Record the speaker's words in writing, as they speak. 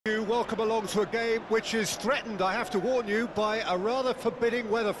Welcome along to a game which is threatened, I have to warn you, by a rather forbidding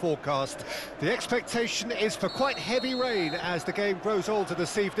weather forecast. The expectation is for quite heavy rain as the game grows older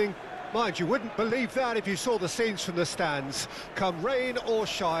this evening. Mind you, wouldn't believe that if you saw the scenes from the stands. Come rain or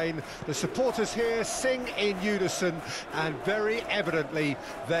shine, the supporters here sing in unison, and very evidently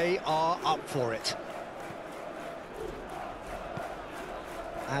they are up for it.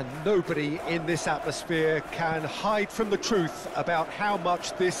 And nobody in this atmosphere can hide from the truth about how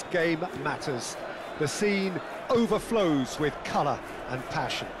much this game matters. The scene overflows with colour and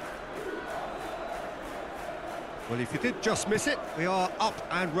passion. Well, if you did just miss it, we are up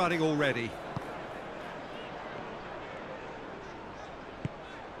and running already.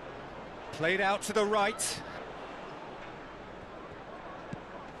 Played out to the right.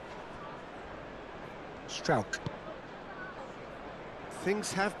 Strauch.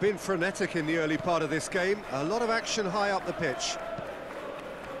 Things have been frenetic in the early part of this game. A lot of action high up the pitch.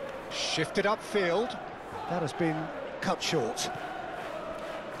 Shifted upfield. That has been cut short.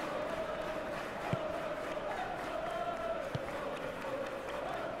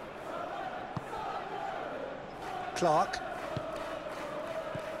 Clark.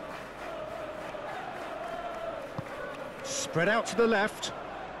 Spread out to the left.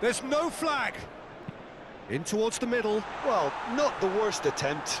 There's no flag. In towards the middle. Well, not the worst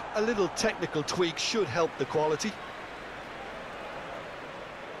attempt. A little technical tweak should help the quality.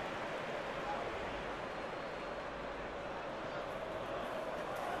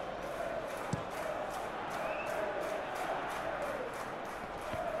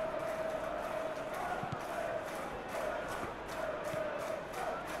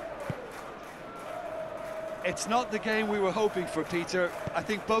 It's not the game we were hoping for, Peter. I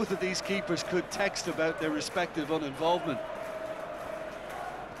think both of these keepers could text about their respective uninvolvement.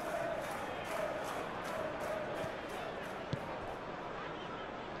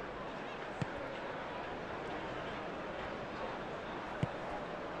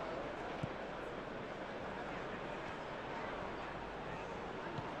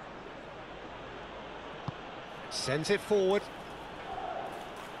 Sends it forward.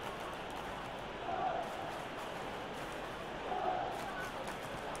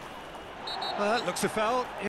 Looks a foul.